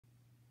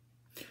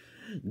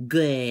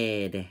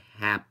Good,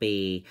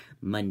 happy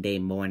Monday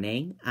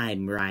morning.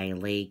 I'm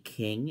Riley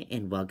King,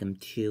 and welcome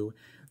to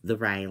the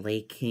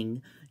Riley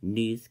King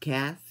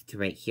Newscast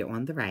right here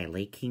on the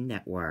Riley King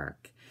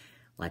Network.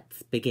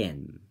 Let's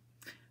begin.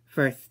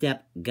 First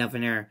up,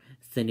 Governor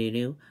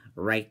Sununu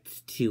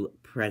writes to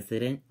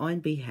President on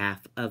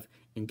behalf of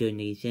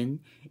Indonesian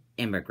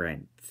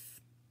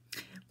immigrants.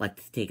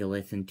 Let's take a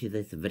listen to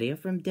this video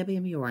from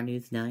WMUR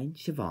News 9,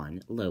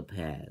 Siobhan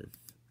Lopez.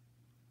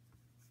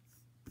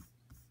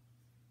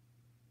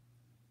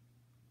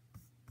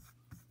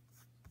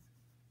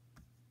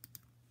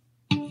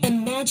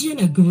 Imagine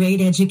a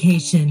great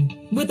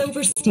education with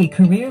over 60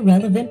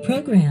 career-relevant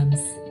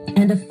programs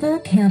and a full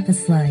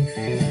campus life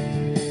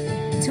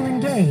to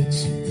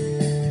engage,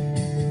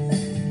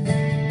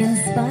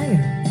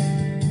 inspire,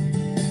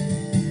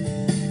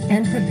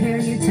 and prepare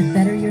you to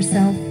better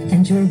yourself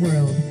and your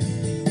world.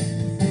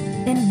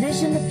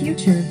 Envision the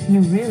future you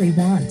really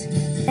want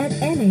at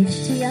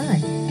NHTI.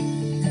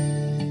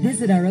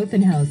 Visit our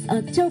open house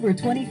October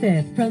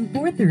 25th from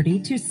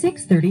 4:30 to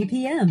 6:30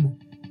 p.m.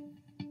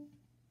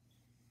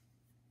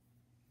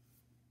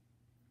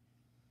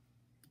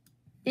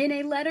 In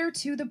a letter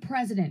to the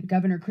president,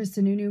 Governor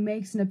Sununu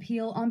makes an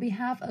appeal on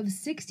behalf of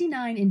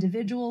 69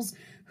 individuals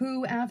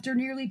who, after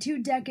nearly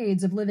 2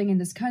 decades of living in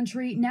this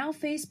country, now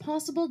face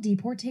possible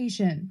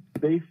deportation.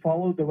 They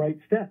followed the right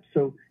steps.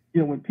 So,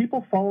 when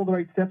people follow the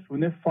right steps, when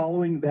they're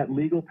following that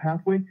legal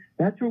pathway,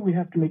 that's where we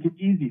have to make it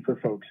easy for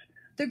folks.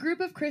 The group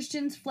of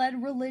Christians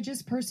fled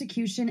religious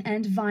persecution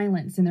and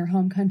violence in their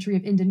home country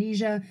of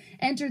Indonesia,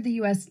 entered the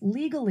U.S.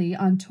 legally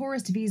on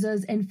tourist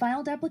visas, and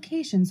filed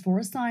applications for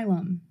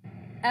asylum.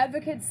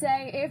 Advocates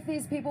say if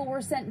these people were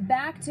sent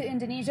back to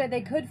Indonesia, they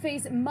could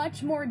face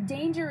much more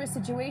dangerous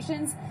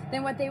situations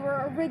than what they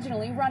were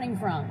originally running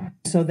from.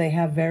 So they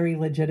have very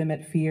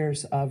legitimate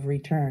fears of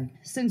return.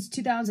 Since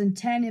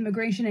 2010,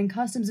 Immigration and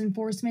Customs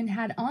Enforcement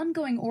had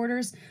ongoing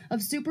orders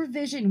of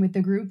supervision with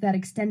the group that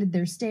extended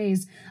their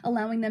stays,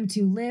 allowing them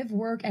to live,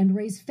 work, and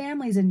raise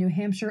families in New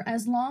Hampshire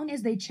as long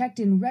as they checked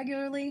in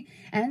regularly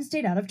and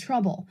stayed out of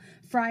trouble.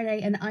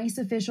 Friday, an ICE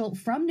official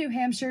from New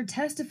Hampshire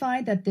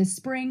testified that this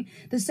spring,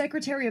 the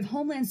Secretary of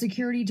Homeland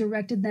Security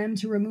directed them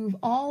to remove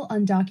all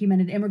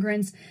undocumented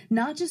immigrants,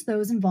 not just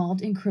those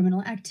involved in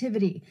criminal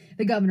activity.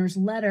 The governor's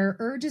letter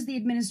urges the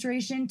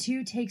administration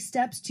to take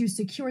steps to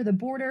secure the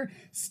border,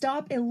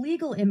 stop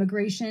illegal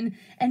immigration,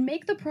 and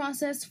make the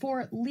process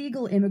for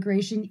legal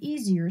immigration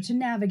easier to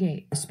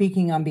navigate.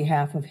 Speaking on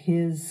behalf of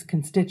his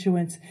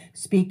constituents,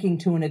 speaking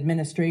to an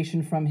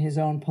administration from his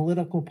own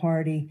political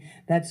party,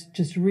 that's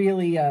just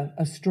really a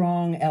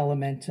strong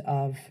element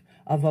of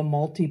a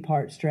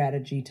multi-part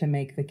strategy to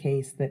make the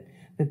case that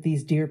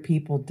these dear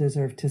people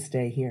deserve to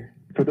stay here.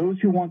 For those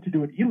who want to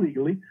do it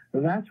illegally,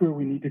 that's where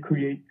we need to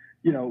create,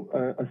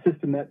 a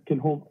system that can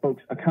hold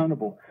folks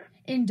accountable.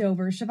 In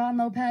Dover, Siobhan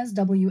Lopez,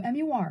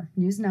 WMUR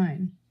News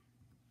 9.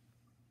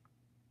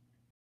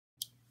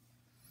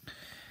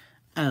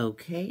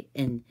 Okay,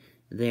 and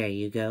there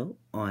you go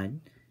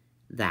on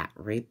that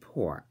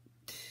report.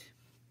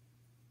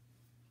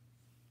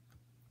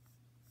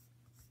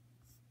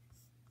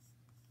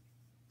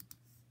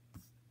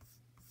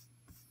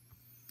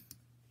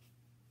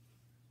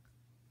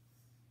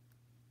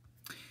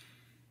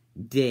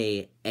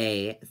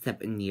 A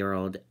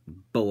 7-year-old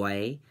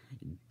boy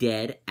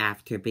dead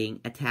after being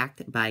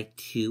attacked by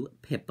 2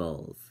 pit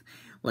bulls.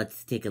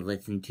 Let's take a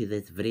listen to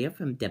this video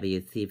from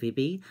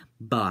WCVB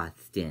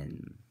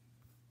Boston.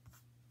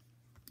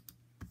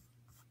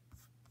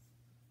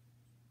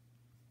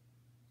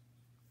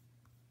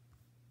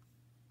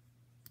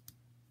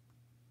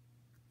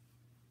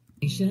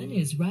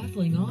 Is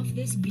raffling off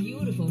this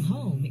beautiful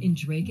home in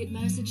Dracut,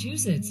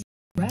 Massachusetts.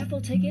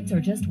 Raffle tickets are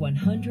just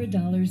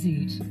 $100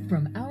 each.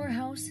 From our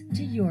house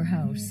to your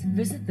house.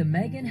 Visit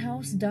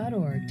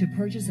themeganhouse.org to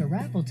purchase a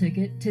raffle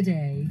ticket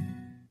today.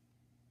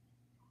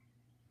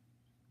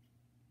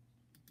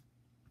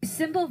 A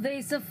simple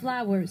vase of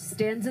flowers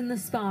stands in the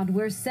spot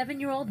where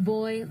 7-year-old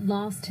boy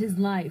lost his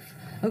life.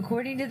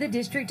 According to the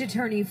district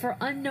attorney, for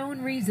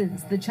unknown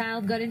reasons, the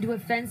child got into a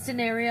fenced-in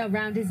area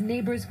around his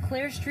neighbor's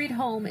Clare Street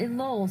home in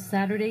Lowell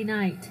Saturday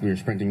night. We were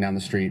sprinting down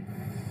the street.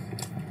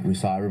 We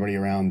saw everybody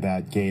around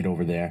that gate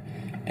over there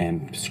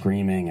and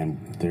screaming, and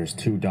there's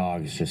 2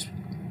 dogs just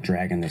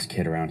dragging this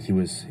kid around. He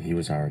was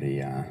already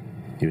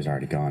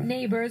gone.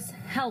 Neighbors,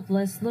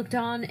 helpless, looked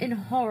on in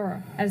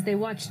horror as they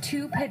watched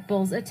 2 pit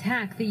bulls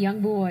attack the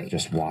young boy.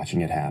 Just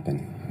watching it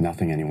happen,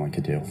 nothing anyone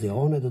could do. The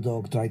owner of the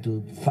dog tried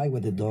to fight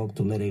with the dog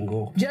to let him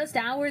go. Just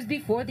hours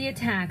before the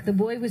attack, the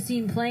boy was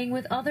seen playing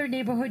with other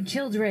neighborhood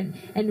children,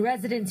 and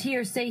residents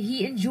here say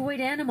he enjoyed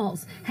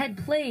animals,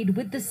 had played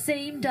with the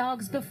same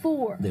dogs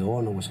before. The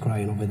owner was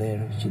crying over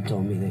there. She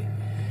told me that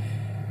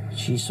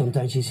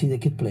sometimes she see the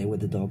kid playing with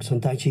the dog.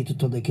 Sometimes she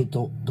told the kid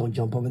don't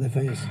jump over the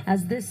fence.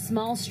 As this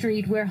small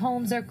street where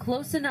homes are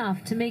close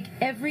enough to make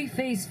every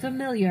face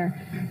familiar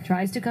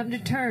tries to come to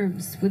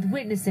terms with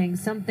witnessing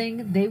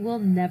something they will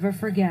never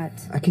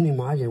forget. I can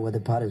imagine what the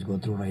parents go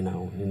through right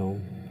now,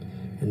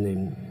 and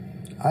then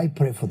I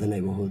pray for the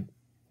neighborhood.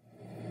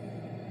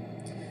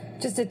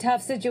 Just a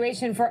tough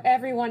situation for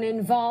everyone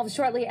involved.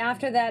 Shortly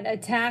after that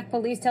attack,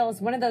 police tell us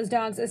one of those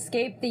dogs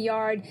escaped the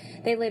yard.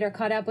 They later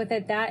caught up with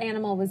it. That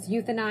animal was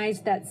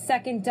euthanized. That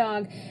second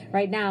dog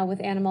right now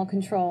with animal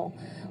control.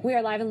 We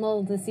are live in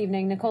Lowell this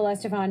evening. Nicole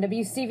Estefan,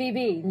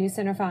 WCVB News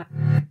Center 5.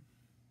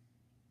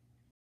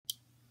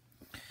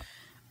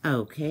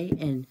 Okay,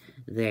 and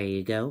there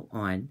you go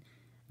on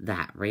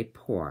that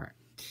report.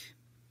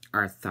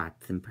 Our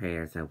thoughts and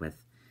prayers are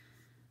with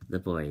the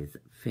boys'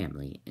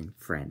 family and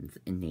friends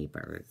and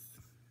neighbors.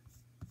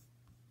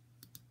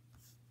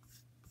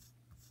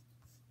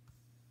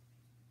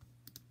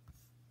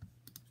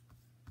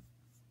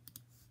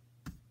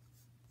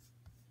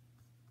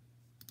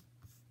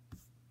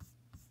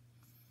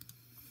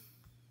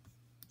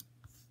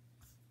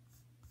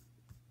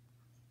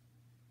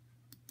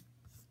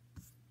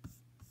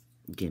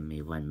 Give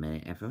me 1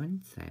 minute,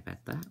 everyone. Sorry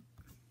about that.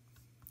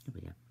 Here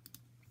we go.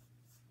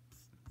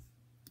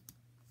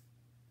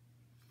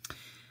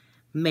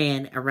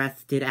 Man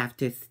arrested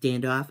after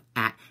standoff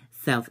at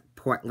South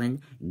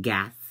Portland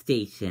gas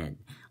station.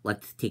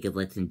 Let's take a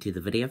listen to the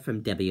video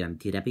from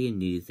WMTW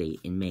News 8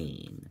 in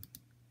Maine.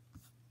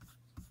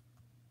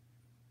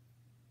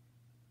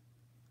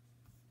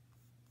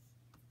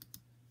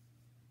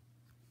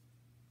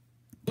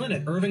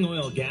 At Irving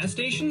Oil gas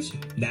stations?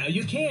 Now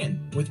you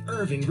can with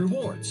Irving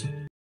Rewards.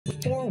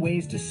 With 4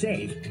 ways to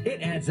save,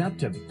 it adds up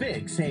to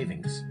big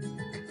savings.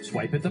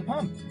 Swipe at the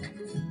pump.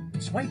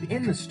 Swipe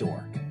in the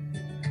store.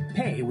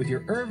 Pay with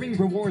your Irving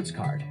Rewards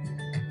card.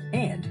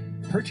 And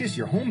purchase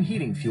your home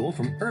heating fuel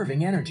from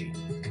Irving Energy.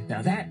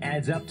 Now that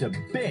adds up to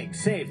big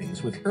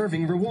savings with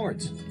Irving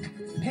Rewards.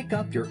 Pick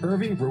up your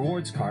Irving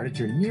Rewards card at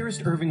your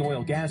nearest Irving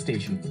Oil gas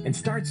station and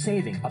start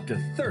saving up to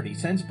 30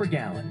 cents per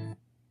gallon.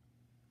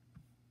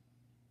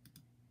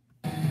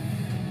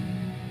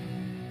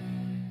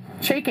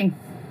 Shaking.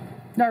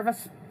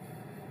 Nervous.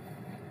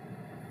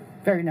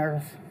 Very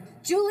nervous.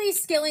 Julie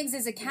Skillings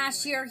is a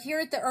cashier here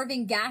at the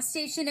Irving gas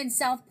station in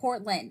South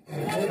Portland.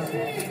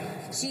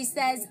 She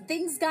says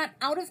things got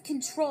out of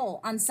control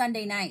on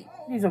Sunday night.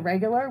 He's a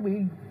regular.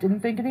 We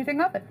didn't think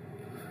anything of it.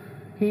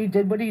 He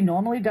did what he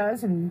normally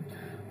does and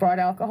brought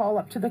alcohol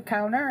up to the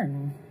counter,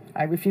 and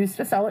I refused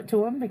to sell it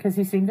to him because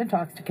he seemed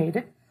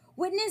intoxicated.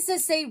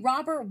 Witnesses say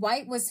Robert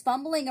White was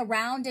fumbling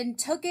around and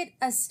took it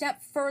a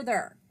step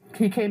further.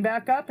 He came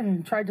back up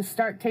and tried to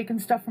start taking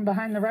stuff from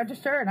behind the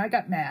register, and I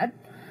got mad.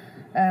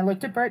 And I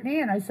looked at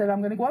Brittany and I said, I'm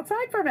going to go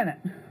outside for a minute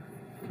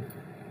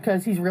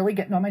because he's really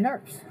getting on my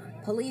nerves.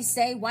 Police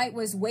say White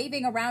was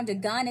waving around a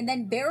gun and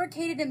then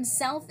barricaded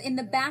himself in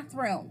the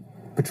bathroom.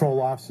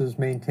 Patrol officers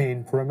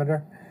maintained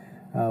perimeter.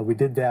 We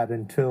did that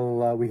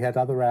until we had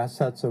other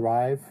assets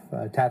arrive.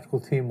 A tactical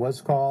team was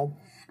called.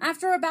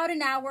 After about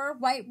an hour,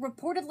 White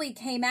reportedly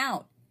came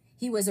out.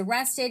 He was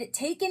arrested,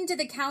 taken to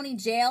the county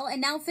jail, and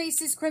now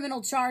faces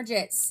criminal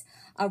charges.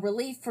 A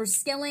relief for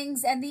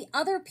Skillings and the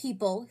other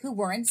people who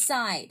were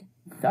inside.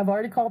 I've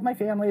already called my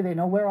family. They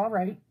know we're all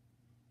right.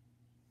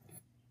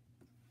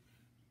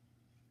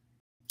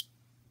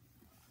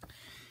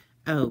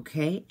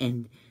 Okay,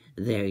 and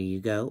there you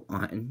go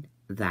on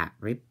that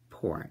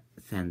report.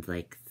 Sounds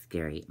like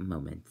scary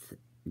moments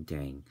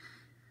during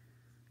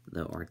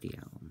the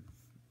ordeal.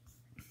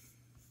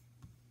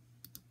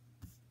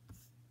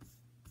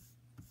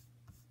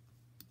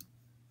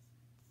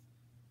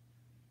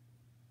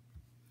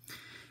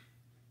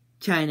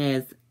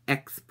 China's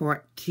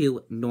export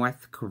to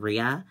North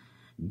Korea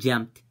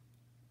jumped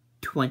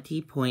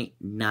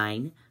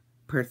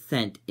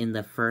 20.9% in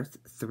the first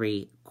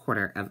 3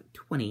 quarters of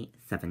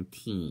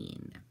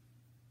 2017.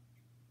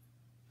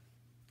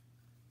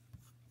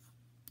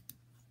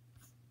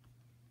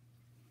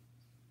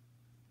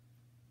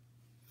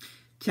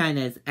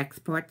 China's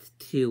exports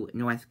to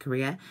North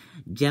Korea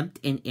jumped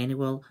an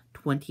annual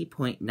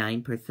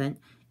 20.9%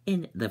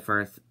 in the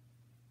first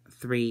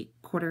 3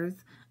 quarters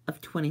of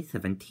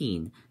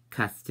 2017,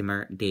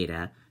 customer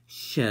data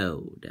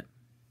showed.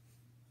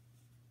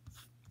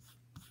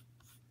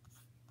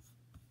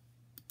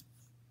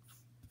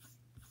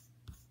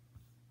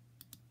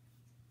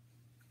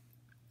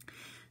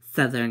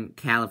 Southern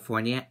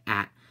California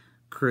at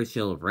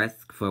crucial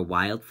risk for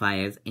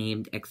wildfires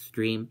aimed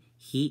extreme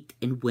heat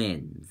and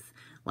winds.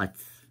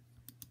 Let's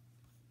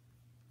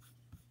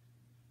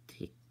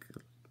take a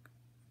look.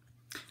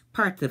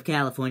 Parts of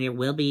California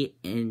will be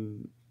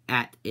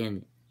at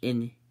an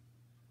enhanced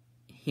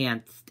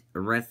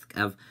risk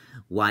of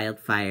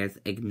wildfires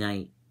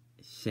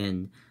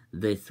ignition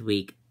this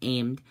week,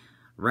 aimed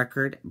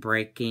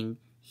record-breaking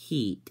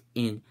heat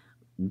and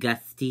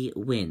gusty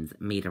winds,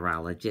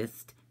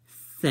 meteorologists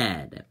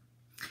said.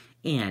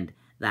 And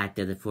that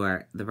does it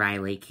for the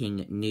Riley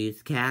King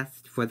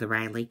Newscast for the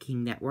Riley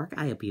King Network.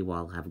 I hope you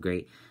all have a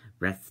great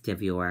rest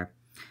of your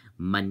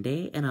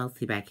Monday, and I'll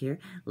see you back here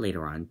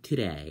later on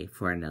today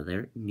for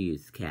another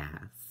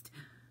newscast.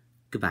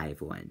 Goodbye,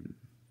 everyone.